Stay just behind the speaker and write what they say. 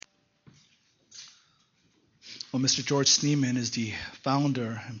Well, Mr. George Sneeman is the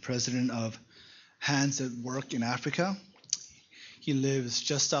founder and president of Hands at Work in Africa. He lives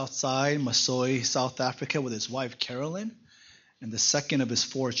just outside Masoi, South Africa, with his wife Carolyn and the second of his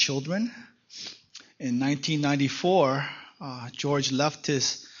 4 children. In 1994, George left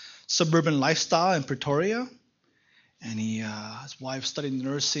his suburban lifestyle in Pretoria, and his wife studied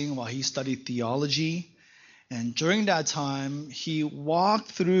nursing while he studied theology. And during that time, he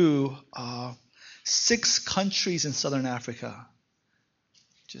walked through 6 countries in Southern Africa,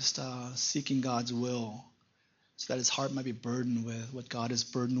 just seeking God's will, so that his heart might be burdened with what God is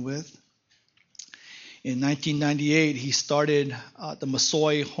burdened with. In 1998, he started the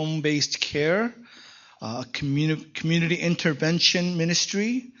Masoi Home-Based Care, a community intervention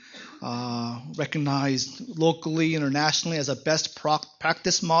ministry, recognized locally, internationally as a best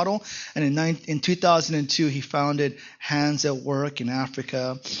practice model. And in 2002, he founded Hands at Work in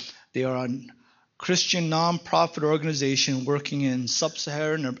Africa. They are a Christian nonprofit organization working in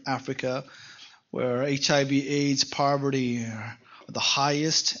sub-Saharan Africa, where HIV/AIDS, poverty are the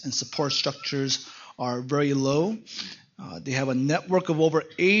highest and support structures are very low. They have a network of over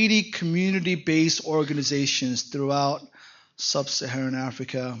 80 community-based organizations throughout sub-Saharan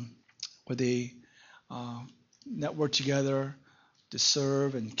Africa, where they network together to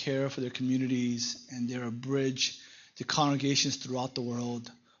serve and care for their communities, and they're a bridge to congregations throughout the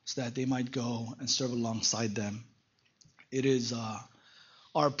world so that they might go and serve alongside them. It is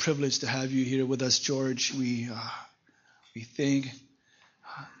our privilege to have you here with us, George. We thank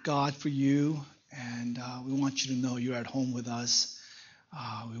God for you, and we want you to know you're at home with us.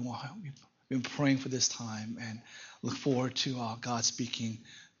 We've been praying for this time and look forward to God speaking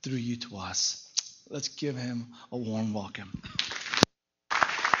through you to us. Let's give him a warm welcome.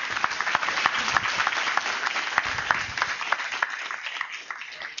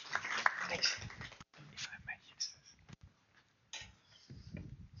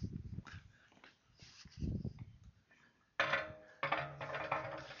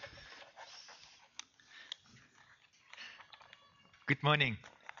 Good morning.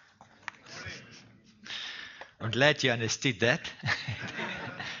 I'm glad you understood that.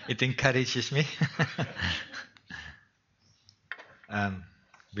 It encourages me.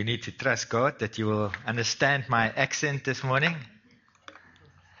 We need to trust God that you will understand my accent this morning.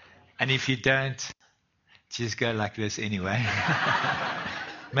 And if you don't, just go like this anyway.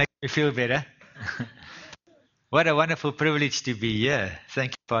 Make me feel better. What a wonderful privilege to be here.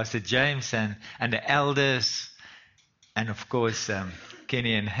 Thank you, Pastor James and the elders. And of course,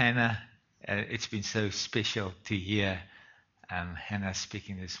 Kenny and Hannah. It's been so special to hear Hannah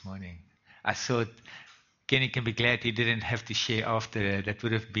speaking this morning. I thought Kenny can be glad he didn't have to share after her. That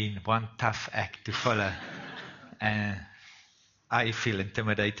would have been one tough act to follow. I feel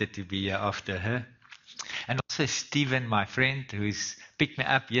intimidated to be here after her. And also Stephen, my friend, who's picked me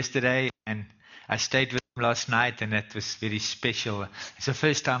up yesterday, and I stayed with him last night, and that was very special. It's the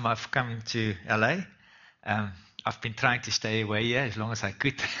first time I've come to LA. I've been trying to stay away here as long as I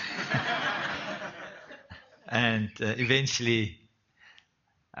could. And eventually,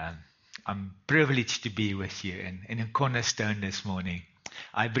 I'm privileged to be with you in Cornerstone this morning.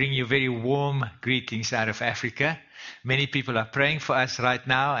 I bring you very warm greetings out of Africa. Many people are praying for us right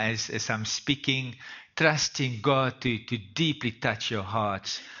now as I'm speaking, trusting God to deeply touch your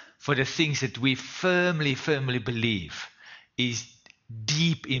hearts for the things that we firmly believe is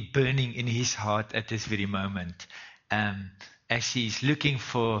deep in burning in his heart at this very moment. As he's looking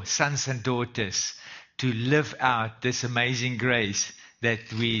for sons and daughters to live out this amazing grace that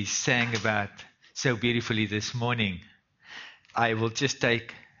we sang about so beautifully this morning. I will just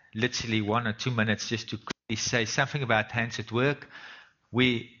take literally 1 or 2 minutes just to quickly say something about Hands at Work.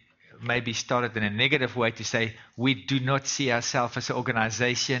 We maybe started in a negative way to say we do not see ourselves as an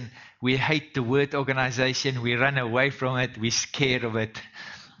organization. We hate the word organization. We run away from it. We're scared of it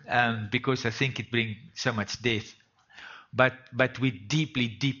because I think it brings so much death. But we're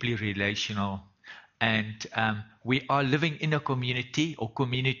deeply relational. And we are living in a community or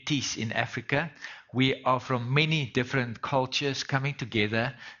communities in Africa. We are from many different cultures coming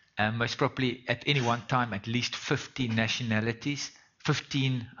together, most probably at any one time at least 15 nationalities.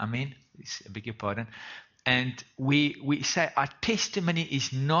 15, I beg your pardon. And we say our testimony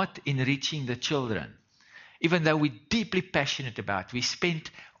is not in reaching the children, even though we're deeply passionate about it. We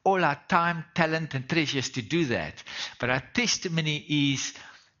spent all our time, talent, and treasures to do that. But our testimony is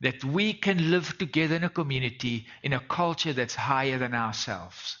that we can live together in a community, in a culture that's higher than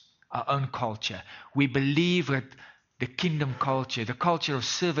ourselves, our own culture. We believe that the kingdom culture, the culture of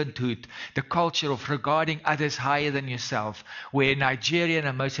servanthood, the culture of regarding others higher than yourself, where a Nigerian,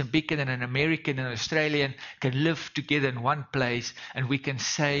 a Mozambican, and an American and an Australian can live together in one place, and we can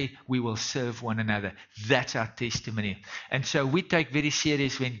say we will serve one another. That's our testimony. And so we take very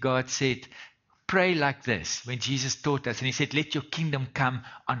serious when God said, pray like this, when Jesus taught us, and he said, let your kingdom come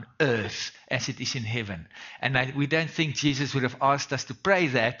on earth as it is in heaven. And we don't think Jesus would have asked us to pray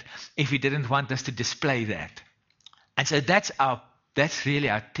that if he didn't want us to display that. And so that's really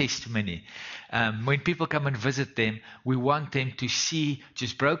our testimony. When people come and visit them, we want them to see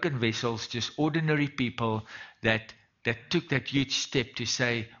just broken vessels, just ordinary people that took that huge step to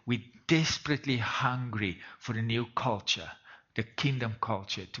say, we're desperately hungry for a new culture, the kingdom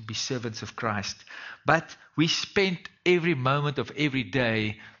culture, to be servants of Christ. But we spend every moment of every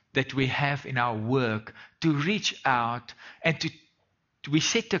day that we have in our work to reach out and we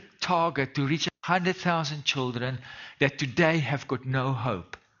set a target to reach 100,000 children that today have got no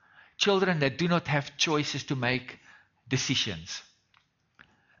hope. Children that do not have choices to make decisions.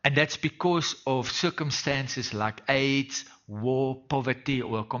 And that's because of circumstances like AIDS, war, poverty,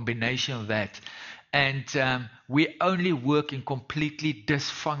 or a combination of that. And we only work in completely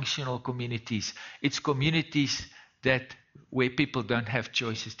dysfunctional communities. It's communities where people don't have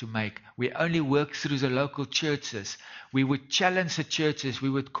choices to make. We only work through the local churches. We would challenge the churches. We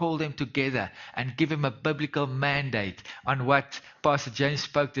would call them together and give them a biblical mandate on what Pastor James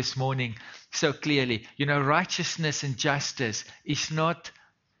spoke this morning so clearly. Righteousness and justice is not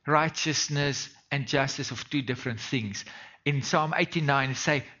righteousness and justice of two different things. In Psalm 89, it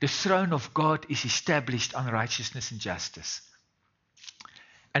says, the throne of God is established on righteousness and justice.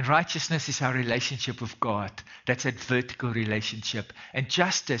 And righteousness is our relationship with God. That's a vertical relationship. And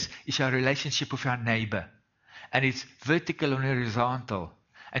justice is our relationship with our neighbor. And it's vertical and horizontal.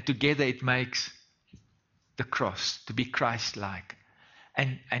 And together it makes the cross to be Christ-like.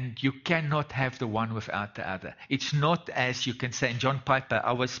 And you cannot have the one without the other. It's not as you can say, and John Piper,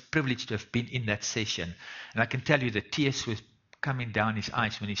 I was privileged to have been in that session. And I can tell you the tears were coming down his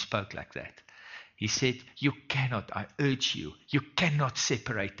eyes when he spoke like that. He said, you cannot, I urge you, you cannot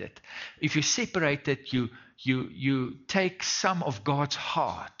separate it. If you separate it, you take some of God's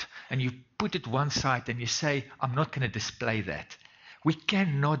heart and you put it one side and you say, I'm not going to display that. We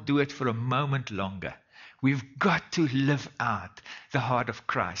cannot do it for a moment longer. We've got to live out the heart of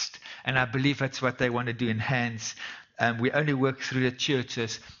Christ. And I believe that's what they want to do in Hands. We only work through the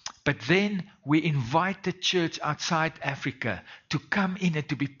churches. But then we invite the church outside Africa to come in and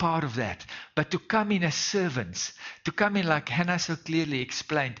to be part of that. But to come in as servants, to come in like Hannah so clearly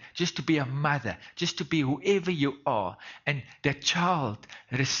explained, just to be a mother, just to be whoever you are. And that child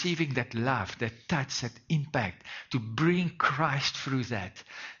receiving that love, that touch, that impact, to bring Christ through that.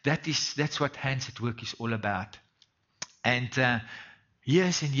 That's what Hands at Work is all about. And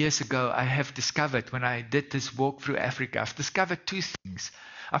years and years ago, I have discovered, when I did this walk through Africa, I've discovered two things.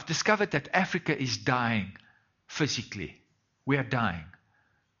 I've discovered that Africa is dying physically. We are dying.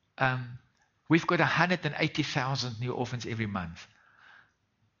 We've got 180,000 new orphans every month.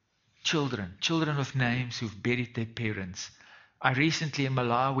 Children with names who've buried their parents. I recently in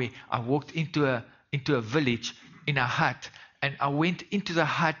Malawi, I walked into a village in a hut, and I went into the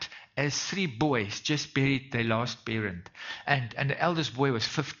hut as 3 boys just buried their last parent. And the eldest boy was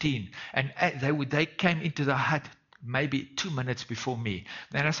 15. And they came into the hut maybe 2 minutes before me.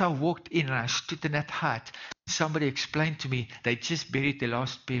 And as I walked in and I stood in that hut, somebody explained to me they just buried their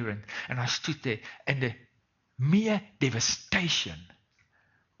last parent. And I stood there, and the mere devastation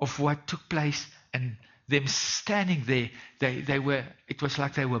of what took place and them standing there, it was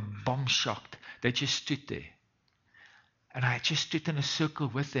like they were bomb shocked. They just stood there. And I just stood in a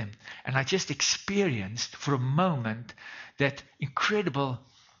circle with them. And I just experienced for a moment that incredible,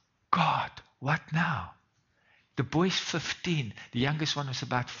 God, what now? The boy's 15. The youngest one was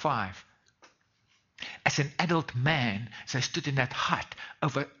about 5. As an adult man, as I stood in that hut,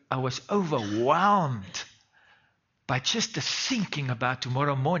 I was overwhelmed by just the thinking about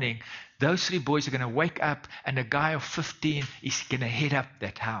tomorrow morning. Those 3 boys are going to wake up, and a guy of 15 is going to head up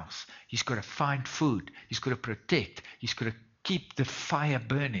that house. He's got to find food. He's got to protect. He's got to keep the fire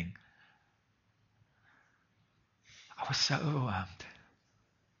burning. I was so overwhelmed.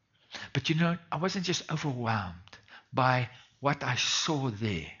 But I wasn't just overwhelmed by what I saw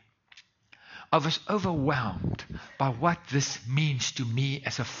there. I was overwhelmed by what this means to me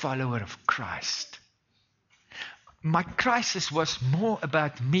as a follower of Christ. My crisis was more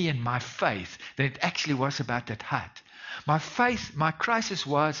about me and my faith than it actually was about that hut. My crisis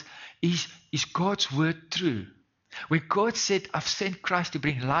was, is God's word true? Where God said, I've sent Christ to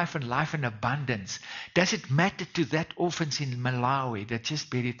bring life and life in abundance. Does it matter to that orphans in Malawi that just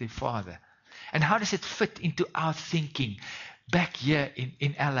buried their father? And how does it fit into our thinking back here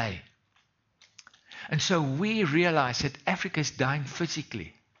in LA? And so we realize that Africa is dying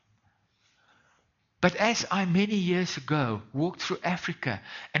physically. But as I many years ago walked through Africa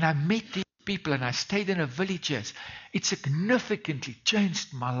and I met these people and I stayed in the villages, it significantly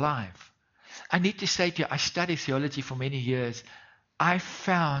changed my life. I need to say to you, I studied theology for many years. I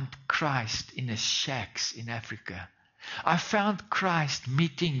found Christ in the shacks in Africa. I found Christ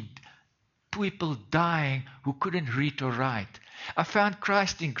meeting people dying who couldn't read or write. I found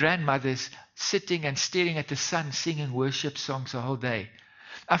Christ in grandmothers sitting and staring at the sun, singing worship songs the whole day.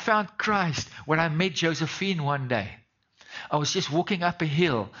 I found Christ when I met Josephine one day. I was just walking up a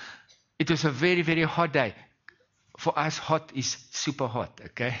hill. It was a very, very hot day. For us, hot is super hot,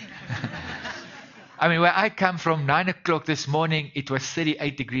 okay? I mean, where I come from, 9 o'clock this morning, it was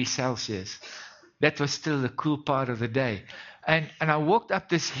 38 degrees Celsius. That was still the cool part of the day. And I walked up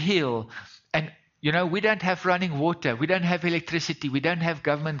this hill, and, you know, we don't have running water. We don't have electricity. We don't have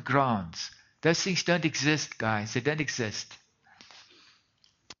government grants. Those things don't exist, guys. They don't exist.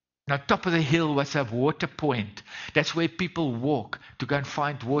 And on top of the hill was a water point. That's where people walk to go and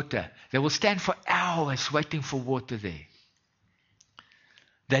find water. They will stand for hours waiting for water there.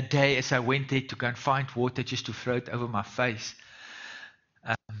 That day, as I went there to go and find water just to throw it over my face,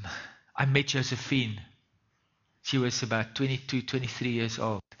 I met Josephine. She was about 22, 23 years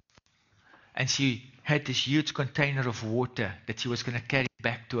old. And she had this huge container of water that she was going to carry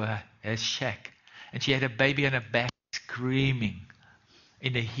back to her shack. And she had a baby on her back screaming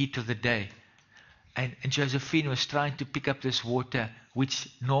in the heat of the day. And Josephine was trying to pick up this water, which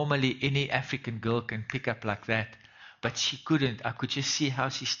normally any African girl can pick up like that. But she couldn't. I could just see how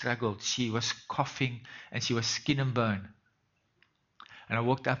she struggled. She was coughing and she was skin and bone. And I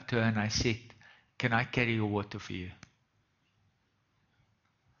walked up to her and I said, "Can I carry your water for you?"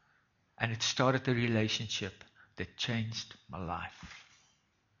 And it started a relationship that changed my life.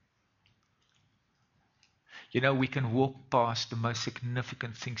 You know, we can walk past the most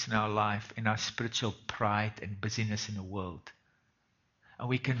significant things in our life, in our spiritual pride and busyness in the world. And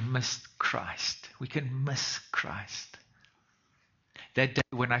we can miss Christ. We can miss Christ. That day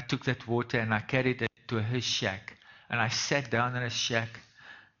when I took that water and I carried it to her shack, and I sat down in her shack,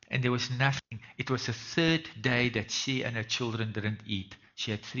 and there was nothing. It was the third day that she and her children didn't eat.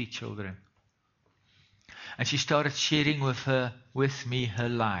 She had 3 children. And she started sharing with me her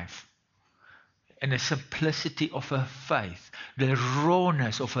life. And the simplicity of her faith, the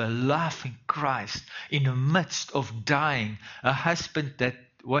rawness of her love in Christ in the midst of dying. A husband that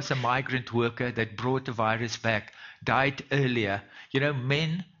was a migrant worker that brought the virus back died earlier. You know,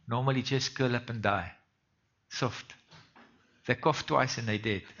 men normally just curl up and die. Soft. They cough twice and they're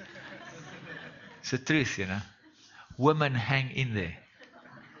dead. It's the truth, you know. Women hang in there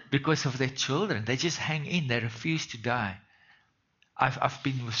because of their children. They just hang in. They refuse to die. I've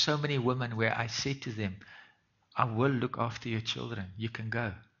been with so many women where I say to them, "I will look after your children. You can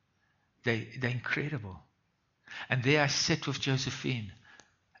go." They're incredible. And there I sit with Josephine,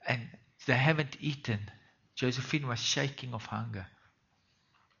 and they haven't eaten. Josephine was shaking of hunger.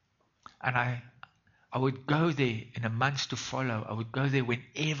 And I would go there in the months to follow. I would go there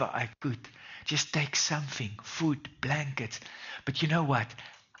whenever I could. Just take something, food, blankets. But you know what?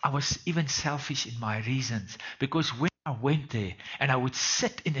 I was even selfish in my reasons. Because when I went there and I would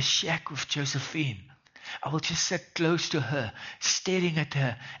sit in the shack with Josephine, I would just sit close to her, staring at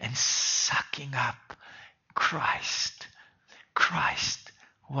her and sucking up Christ. Christ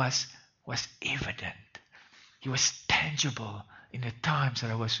was evident. He was tangible in the times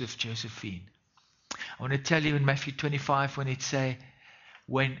that I was with Josephine. I want to tell you in Matthew 25 when it say,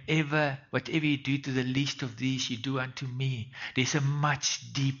 whatever you do to the least of these, you do unto me. There's a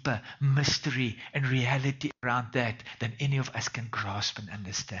much deeper mystery and reality around that than any of us can grasp and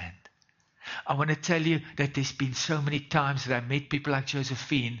understand. I want to tell you that there's been so many times that I met people like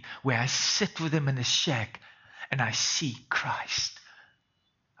Josephine where I sit with them in the shack and I see Christ.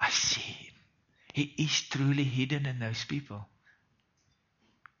 I see Him. He is truly hidden in those people.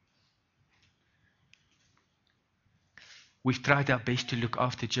 We've tried our best to look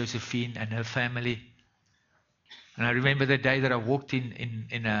after Josephine and her family. And I remember the day that I walked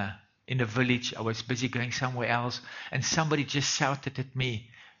in a village. I was busy going somewhere else. And somebody just shouted at me.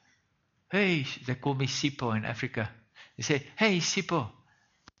 Hey, they call me Sipho in Africa. They say, "Hey, Sipho,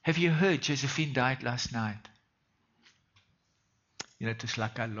 have you heard Josephine died last night?" You know, it was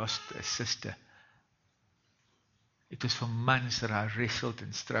like I lost a sister. It was for months that I wrestled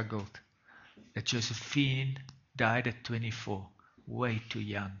and struggled. That Josephine died at 24. Way too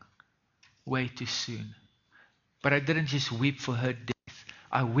young. Way too soon. But I didn't just weep for her death.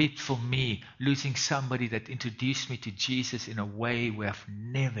 I wept for me, losing somebody that introduced me to Jesus in a way where I've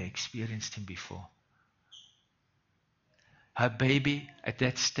never experienced him before. Her baby at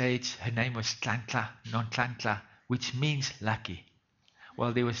that stage, her name was Tlantla, non-Tlantla, which means lucky.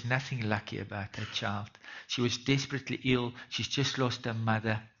 Well, there was nothing lucky about that child. She was desperately ill. She's just lost her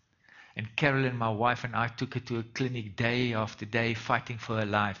mother. And Carolyn, my wife, and I took her to a clinic day after day, fighting for her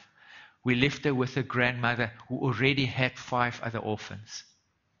life. We left her with her grandmother, who already had 5 other orphans.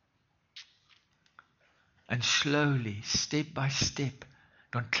 And slowly, step by step,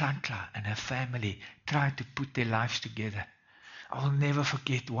 Don Tlantla and her family tried to put their lives together. I will never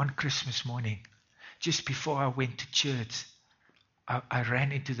forget one Christmas morning, just before I went to church, I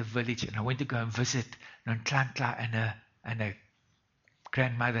ran into the village and I went to go and visit Don Tlantla and her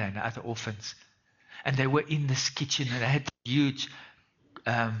grandmother and other orphans. And they were in this kitchen and they had a huge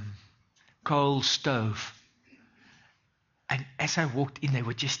coal stove. And as I walked in, they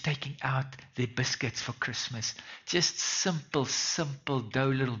were just taking out their biscuits for Christmas. Just simple dough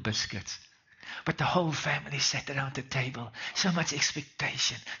little biscuits. But the whole family sat around the table. So much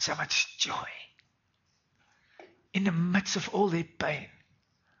expectation, so much joy. In the midst of all their pain,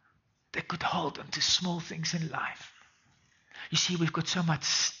 they could hold on to small things in life. You see, we've got so much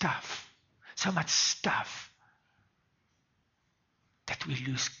stuff, that we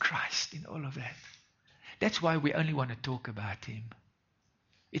lose Christ in all of that. That's why we only want to talk about him.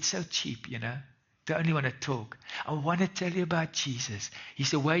 It's so cheap, to only want to talk. I want to tell you about Jesus.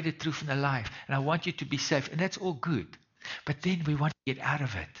 He's the way, the truth, and the life. And I want you to be safe. And that's all good. But then we want to get out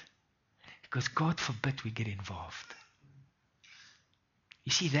of it. Because God forbid we get involved.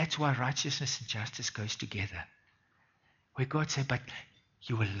 You see, that's why righteousness and justice goes together. Where God said, but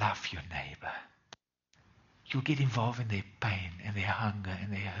you will love your neighbor. You'll get involved in their pain and their hunger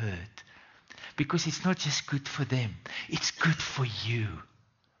and their hurt. Because it's not just good for them. It's good for you.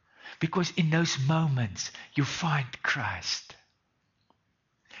 Because in those moments, you find Christ.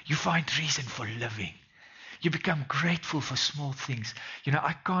 You find reason for living. You become grateful for small things.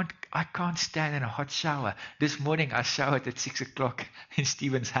 I can't stand in a hot shower. This morning I showered at 6 o'clock in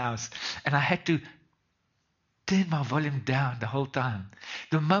Stephen's house. And I had to turn my volume down the whole time.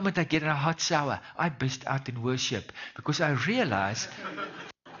 The moment I get in a hot shower, I burst out in worship. Because I realize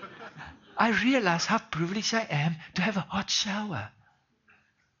how privileged I am to have a hot shower.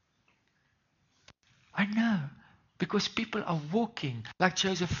 I know. Because people are walking, like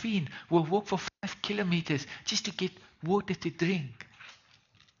Josephine, will walk for 5 kilometers just to get water to drink.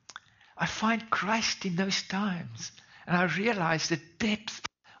 I find Christ in those times. And I realize the depth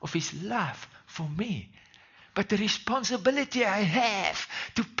of his love for me. But the responsibility I have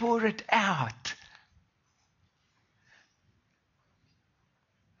to pour it out.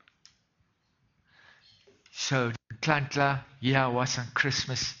 So Tlantla, I was on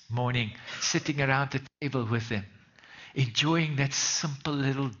Christmas morning, sitting around the table with him, enjoying that simple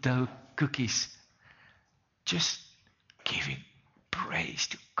little dough cookies, just giving praise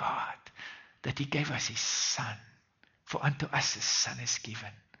to God that he gave us his son. For unto us a son is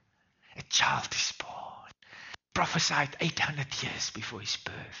given, a child is born, prophesied 800 years before his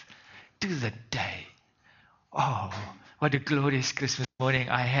birth, to the day. Oh, what a glorious Christmas morning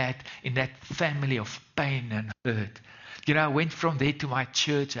I had in that family of pain and hurt. I went from there to my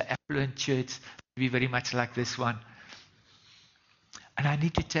church, an affluent church, maybe very much like this one. And I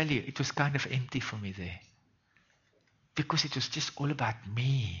need to tell you, it was kind of empty for me there. Because it was just all about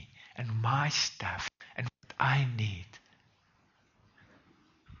me and my stuff and what I need.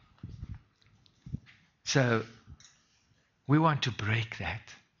 So, we want to break that.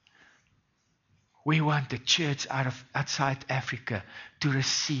 We want the church outside Africa to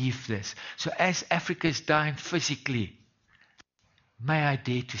receive this. So as Africa is dying physically, may I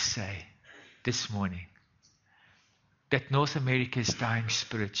dare to say this morning that North America is dying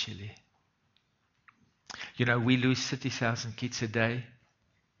spiritually. We lose 30,000 kids a day.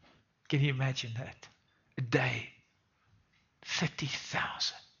 Can you imagine that? A day.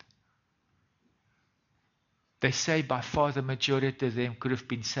 30,000. They say by far the majority of them could have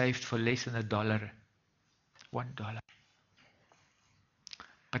been saved for less than $1. $1.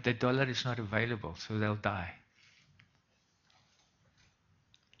 But the dollar is not available, so they'll die.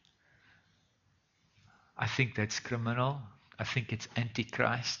 I think that's criminal. I think it's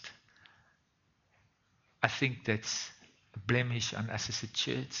antichrist. I think that's a blemish on us as a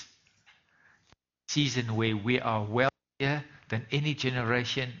church. Season where we are wealthier than any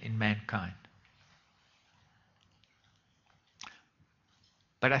generation in mankind.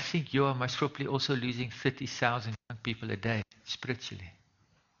 But I think you are most probably also losing 30,000 people a day spiritually.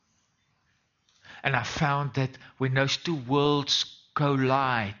 And I found that when those two worlds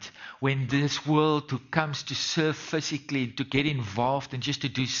collide, when this world who comes to serve physically, to get involved and just to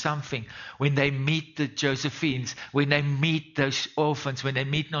do something, when they meet the Josephines, when they meet those orphans, when they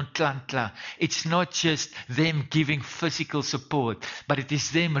meet Nontlantla, it's not just them giving physical support, but it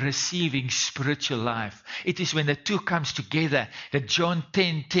is them receiving spiritual life. It is when the two comes together that John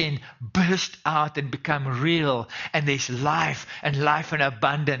 10:10 burst out and become real, and there's life and life in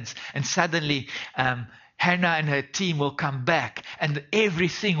abundance. And suddenly Hannah and her team will come back and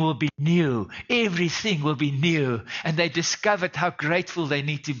everything will be new. Everything will be new. And they discovered how grateful they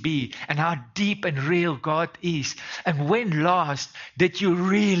need to be and how deep and real God is. And when last did you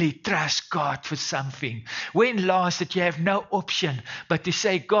really trust God for something? When last did you have no option but to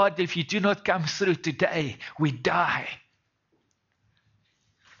say, God, if you do not come through today, we die.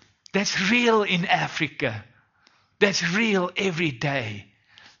 That's real in Africa. That's real every day.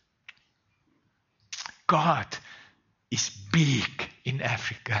 God is big in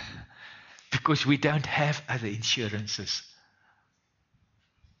Africa because we don't have other insurances.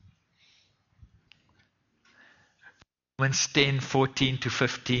 Romans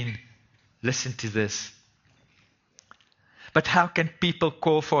 10:14-15. Listen to this. But how can people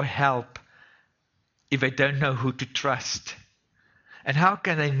call for help if they don't know who to trust? And how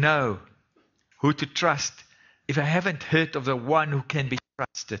can they know who to trust if they haven't heard of the one who can be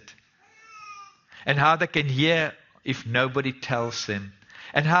trusted? And how they can hear if nobody tells them?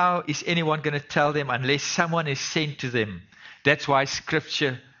 And how is anyone going to tell them unless someone is sent to them? That's why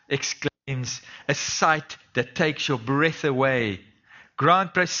Scripture exclaims, a sight that takes your breath away.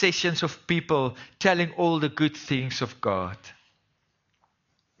 Grand processions of people telling all the good things of God.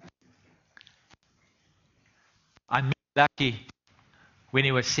 I met Lucky when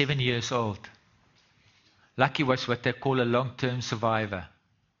he was 7 years old. Lucky was what they call a long-term survivor.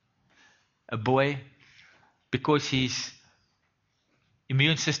 A boy, because his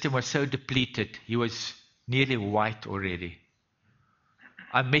immune system was so depleted, he was nearly white already.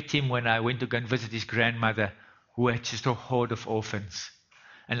 I met him when I went to go and visit his grandmother, who had just a horde of orphans.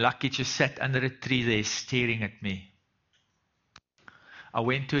 And Lucky just sat under a tree there staring at me. I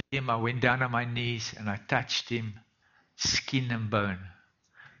went to him, I went down on my knees and I touched him, skin and bone.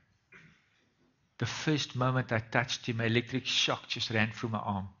 The first moment I touched him, an electric shock just ran through my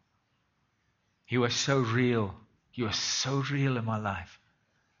arm. He was so real. He was so real in my life.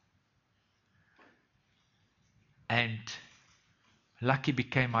 And Lucky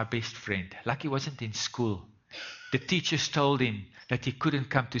became my best friend. Lucky wasn't in school. The teachers told him that he couldn't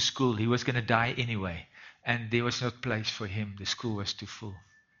come to school. He was going to die anyway. And there was no place for him. The school was too full.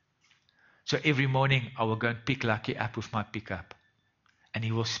 So every morning I will go and pick Lucky up with my pickup. And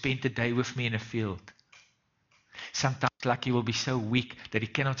he will spend the day with me in a field. Sometimes Lucky will be so weak that he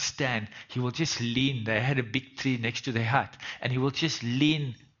cannot stand. He will just lean. They had a big tree next to their hut. And he will just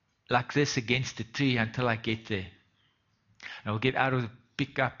lean like this against the tree until I get there. And I will get out of the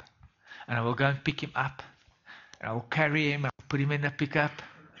pickup. And I will go and pick him up. And I will carry him. I will put him in the pickup.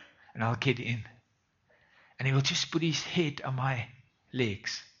 And I'll get in. And he will just put his head on my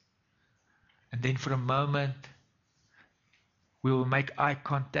legs. And then for a moment, we will make eye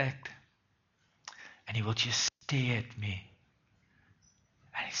contact. And he will just stare at me.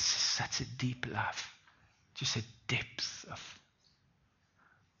 And it's such a deep love. Just a depth of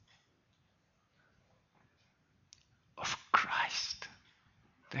Christ.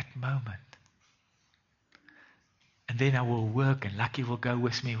 That moment. And then I will work and Lucky will go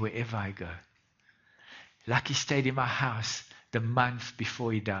with me wherever I go. Lucky stayed in my house the month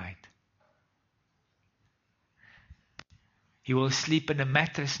before he died. He will sleep in a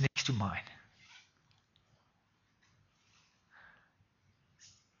mattress next to mine.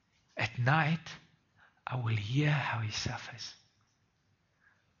 At night, I will hear how he suffers.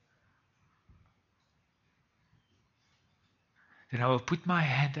 Then I will put my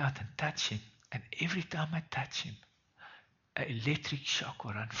hand out and touch him. And every time I touch him, an electric shock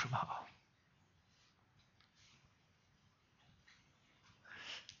will run through my arm.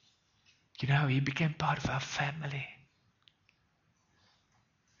 You know, he became part of our family.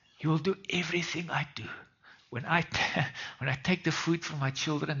 He will do everything I do. When I take the food from my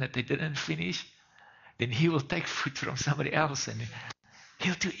children that they didn't finish, then he will take food from somebody else and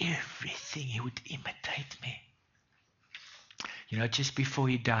he'll do everything. He would imitate me. You know, just before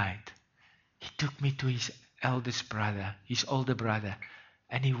he died, he took me to his eldest brother, his older brother,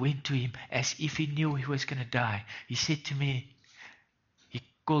 and he went to him as if he knew he was going to die. He said to me, he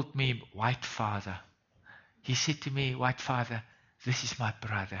called me White Father. He said to me, White Father, this is my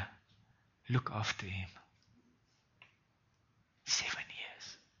brother. Look after him.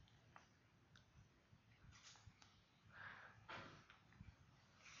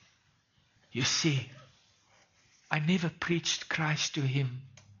 You see, I never preached Christ to him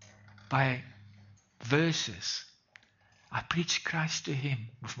by verses. I preached Christ to him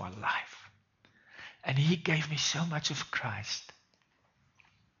with my life. And he gave me so much of Christ.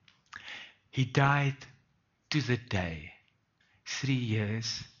 He died to the day, 3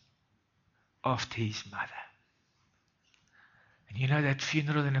 years after his mother. And you know, that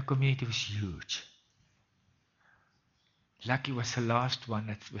funeral in the community was huge. Lucky was the last one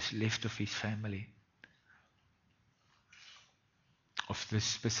that was left of his family, of this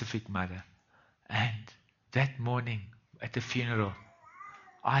specific mother. And that morning at the funeral,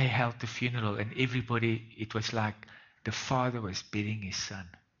 I held the funeral, and everybody, it was like the father was burying his son.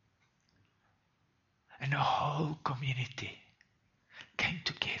 And the whole community came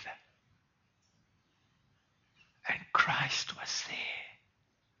together. And Christ was there.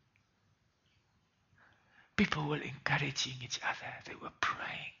 People were encouraging each other. They were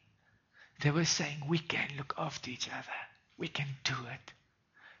praying. They were saying, we can look after each other. We can do it.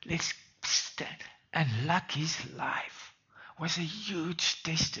 Let's stand. And Lucky's life was a huge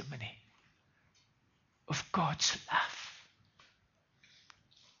testimony of God's love.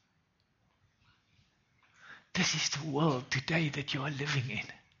 This is the world today that you are living in.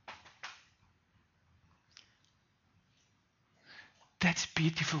 That's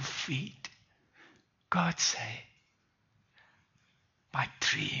beautiful feet. God say, my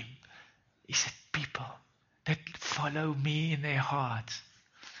dream is that people that follow me in their hearts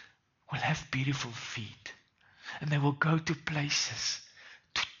will have beautiful feet. And they will go to places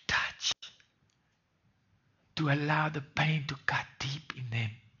to touch, to allow the pain to cut deep in them,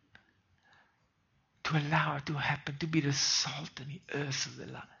 to allow it to happen, to be the salt and the earth of the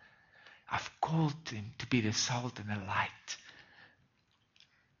light. I've called them to be the salt and the light.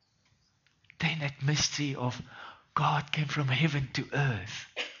 Then that mystery of God came from heaven to earth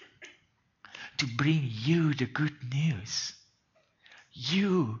to bring you the good news.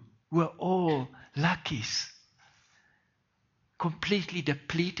 You were all luckies, completely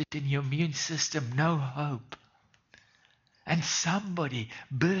depleted in your immune system, no hope. And somebody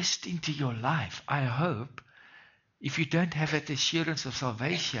burst into your life. I hope, if you don't have that assurance of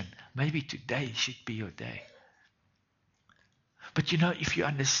salvation, maybe today should be your day. But you know, if you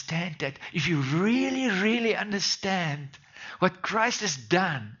understand that, if you really, really understand what Christ has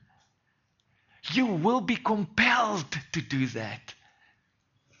done, you will be compelled to do that.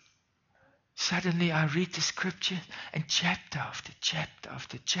 Suddenly I read the scripture, and chapter after chapter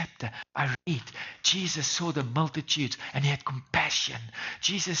after chapter, I read, Jesus saw the multitudes and he had compassion.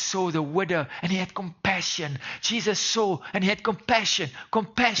 Jesus saw the widow and he had compassion. Jesus saw and he had compassion.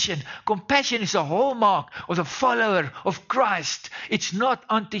 Compassion. Compassion is a hallmark of the follower of Christ. It's not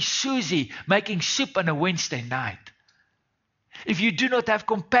Auntie Susie making soup on a Wednesday night. If you do not have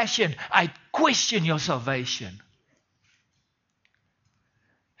compassion, I question your salvation.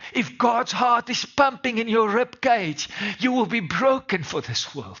 If God's heart is pumping in your rib cage, you will be broken for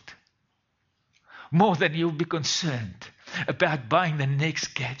this world. More than you'll be concerned about buying the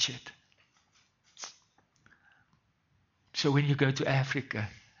next gadget. So when you go to Africa,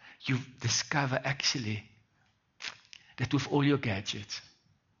 you discover actually that with all your gadgets,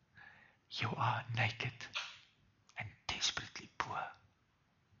 you are naked and desperately poor.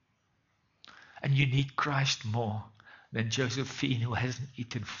 And you need Christ more than Josephine, who hasn't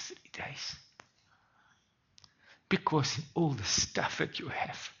eaten for 3 days. Because in all the stuff that you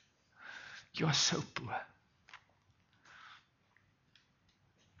have, you are so poor.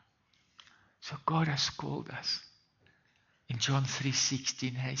 So God has called us. In John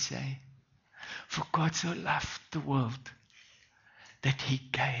 3:16, I say, for God so loved the world that He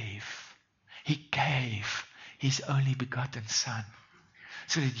gave His only begotten Son,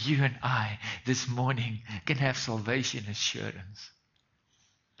 so that you and I this morning can have salvation assurance.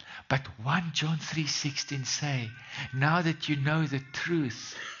 But 1 John 3:16 say, now that you know the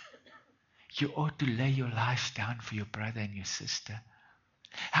truth, you ought to lay your lives down for your brother and your sister.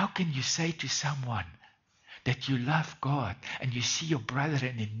 How can you say to someone that you love God and you see your brother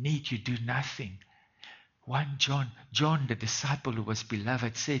in need, you do nothing? 1 John, the disciple who was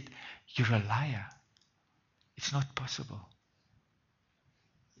beloved, said, you're a liar. It's not possible.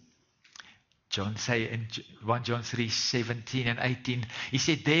 John say in 1 John 3:17 and 18, he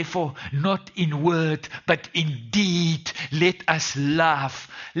said, therefore, not in word, but in deed, let us laugh.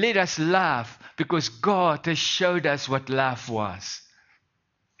 Let us laugh, because God has showed us what love was.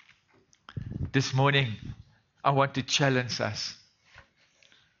 This morning, I want to challenge us.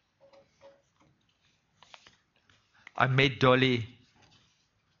 I met Dolly.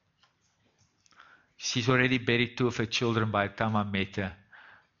 She's already buried 2 of her children by the time I met her.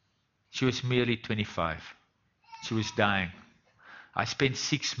 She was merely 25. She was dying. I spent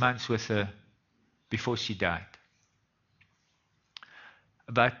 6 months with her before she died.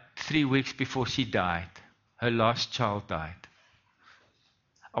 About 3 weeks before she died, her last child died.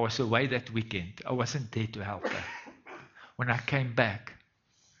 I was away that weekend. I wasn't there to help her. When I came back,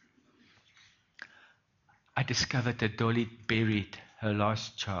 I discovered that Dolly buried her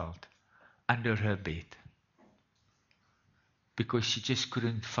last child under her bed because she just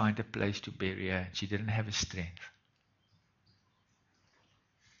couldn't find a place to bury her. She didn't have the strength.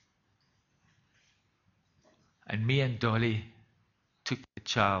 And me and Dolly took the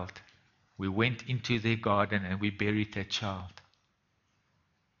child. We went into their garden and we buried that child.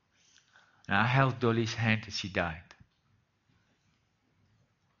 And I held Dolly's hand as she died.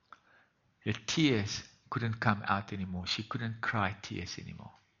 The tears couldn't come out anymore. She couldn't cry tears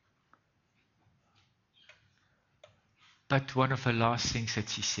anymore. But one of the last things that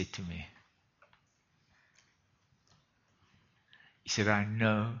she said to me, he said, I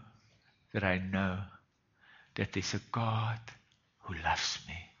know that there's a God who loves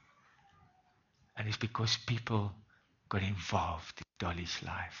me. And it's because people got involved in Dolly's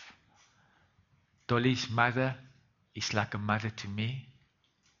life. Dolly's mother is like a mother to me.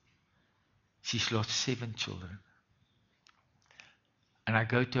 She's lost 7 children. And I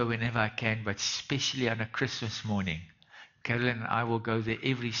go to her whenever I can, but especially on a Christmas morning. Carolyn and I will go there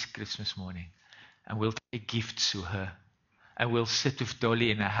every Christmas morning. And we'll take gifts to her. And we'll sit with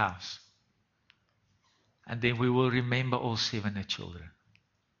Dolly in her house. And then we will remember all 7 of her children.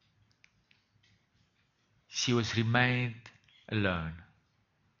 She was remained alone.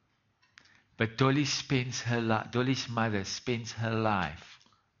 But Dolly's mother spends her life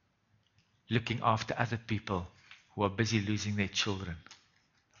looking after other people who are busy losing their children.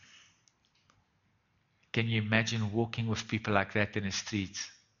 Can you imagine walking with people like that in the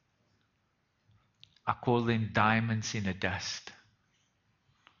streets? I call them diamonds in the dust.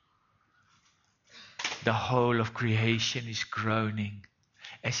 The whole of creation is groaning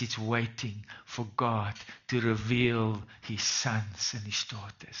as it's waiting for God to reveal His sons and His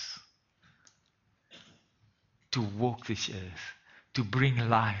daughters. To walk this earth, to bring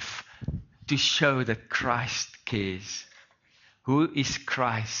life, to show that Christ cares. Who is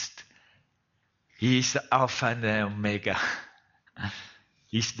Christ? He is the Alpha and the Omega.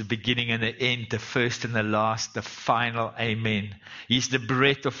 He's the beginning and the end, the first and the last, the final Amen. He's the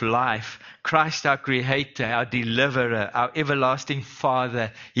breath of life. Christ, our Creator, our Deliverer, our everlasting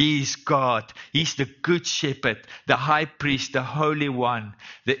Father. He is God. He's the Good Shepherd, the High Priest, the Holy One,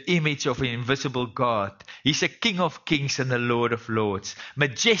 the image of the invisible God. He's a King of Kings and the Lord of Lords,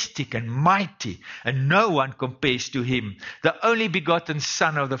 majestic and mighty, and no one compares to Him. The only begotten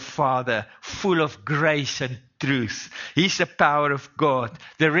Son of the Father, full of grace and truth. He's the power of God,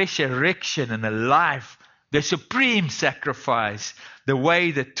 the resurrection and the life, the supreme sacrifice, the way,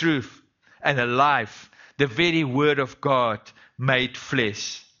 the truth, and the life, the very Word of God made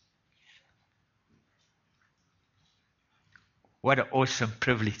flesh. What an awesome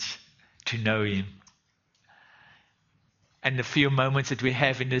privilege to know Him. And the few moments that we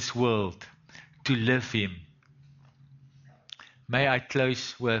have in this world to live Him. May I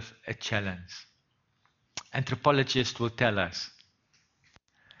close with a challenge. Anthropologists will tell us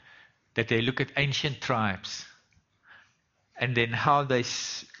that they look at ancient tribes and then how they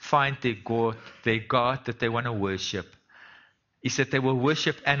find their God that they want to worship is that they will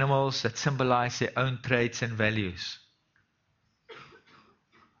worship animals that symbolize their own traits and values.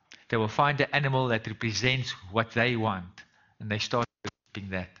 They will find an animal that represents what they want and they start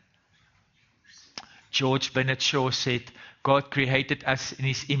worshiping that. George Bernard Shaw said, God created us in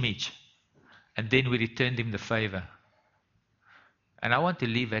His image. And then we returned Him the favor. And I want to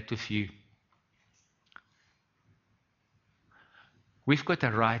leave that with you. We've got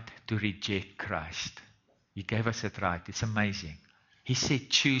a right to reject Christ. He gave us that right. It's amazing. He said,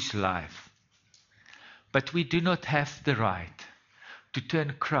 choose life. But we do not have the right to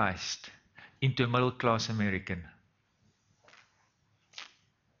turn Christ into a middle-class American.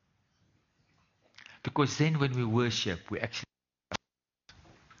 Because then when we worship, we actually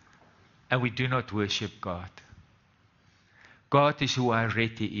and we do not worship God. God is who I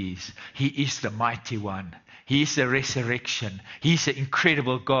read He is. He is the mighty one. He is the resurrection. He is the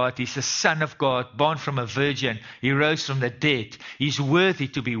incredible God. He's the Son of God, born from a virgin. He rose from the dead. He's worthy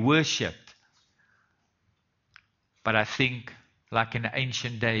to be worshipped. But I think, like in the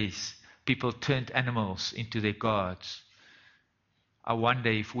ancient days, people turned animals into their gods. I wonder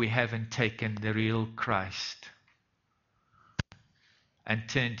if we haven't taken the real Christ and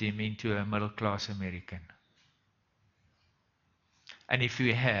turned Him into a middle-class American. And if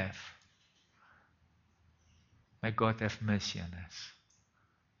we have, May God have mercy on us.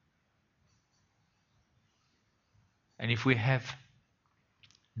 And if we have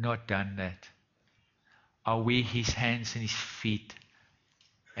not done that, are we His hands and His feet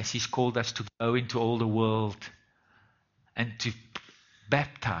as He's called us to go into all the world and to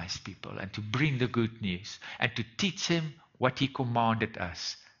baptize people and to bring the good news and to teach them what He commanded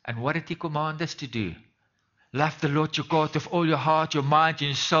us? And what did He command us to do? Love the Lord your God with all your heart, your mind,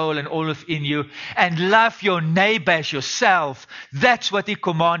 your soul, and all within you, and love your neighbor as yourself. That's what He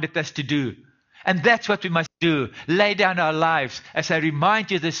commanded us to do. And that's what we must do. Lay down our lives. As I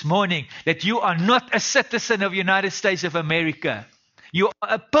remind you this morning that you are not a citizen of the United States of America. You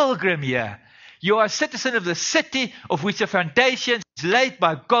are a pilgrim here. You are a citizen of the city of which the foundation is laid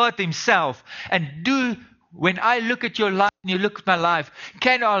by God Himself. And when I look at your life and you look at my life,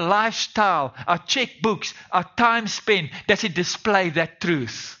 can our lifestyle, our checkbooks, our time spent, does it display that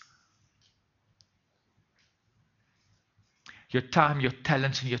truth? Your time, your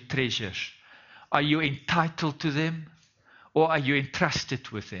talents, and your treasures. Are you entitled to them, or are you entrusted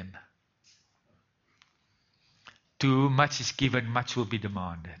with them? To whom much is given, much will be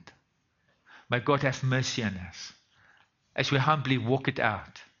demanded. May God have mercy on us as we humbly walk it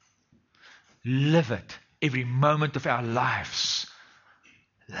out. Live it every moment of our lives.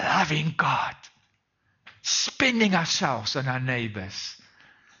 Loving God. Spending ourselves on our neighbors.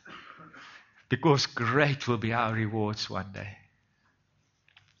 Because great will be our rewards one day.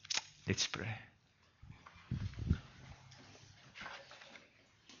 Let's pray.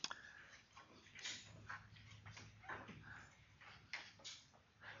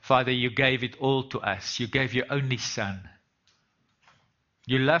 Father, you gave it all to us. You gave your only Son.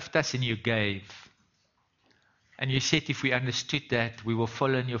 You loved us and you gave. And you said if we understood that, we will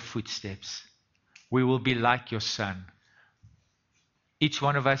follow in your footsteps. We will be like your Son. Each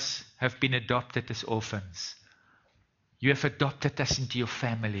one of us have been adopted as orphans. You have adopted us into your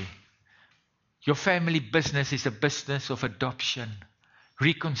family. Your family business is a business of adoption,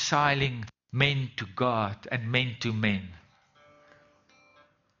 reconciling men to God and men to men.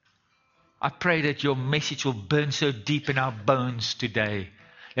 I pray that your message will burn so deep in our bones today,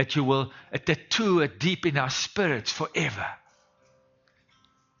 that you will tattoo it deep in our spirits forever.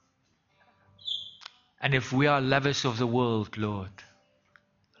 And if we are lovers of the world, Lord,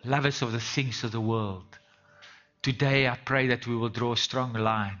 lovers of the things of the world, today I pray that we will draw strong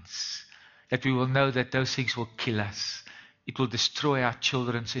lines, that we will know that those things will kill us. It will destroy our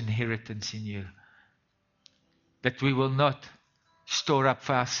children's inheritance in you. That we will not store up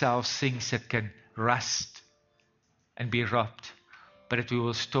for ourselves things that can rust and be robbed, but that we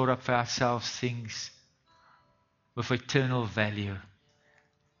will store up for ourselves things with eternal value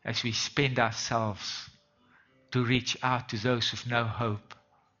as we spend ourselves to reach out to those with no hope,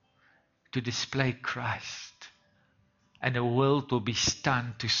 to display Christ. And the world will be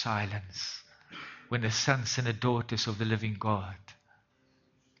stunned to silence when the sons and the daughters of the living God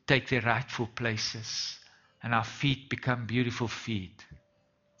take their rightful places and our feet become beautiful feet.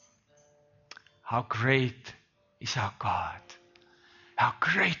 How great is our God. How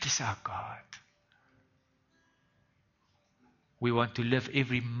great is our God. We want to live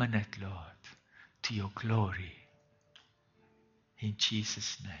every minute, Lord, to your glory. In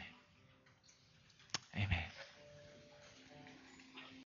Jesus' name. Amen.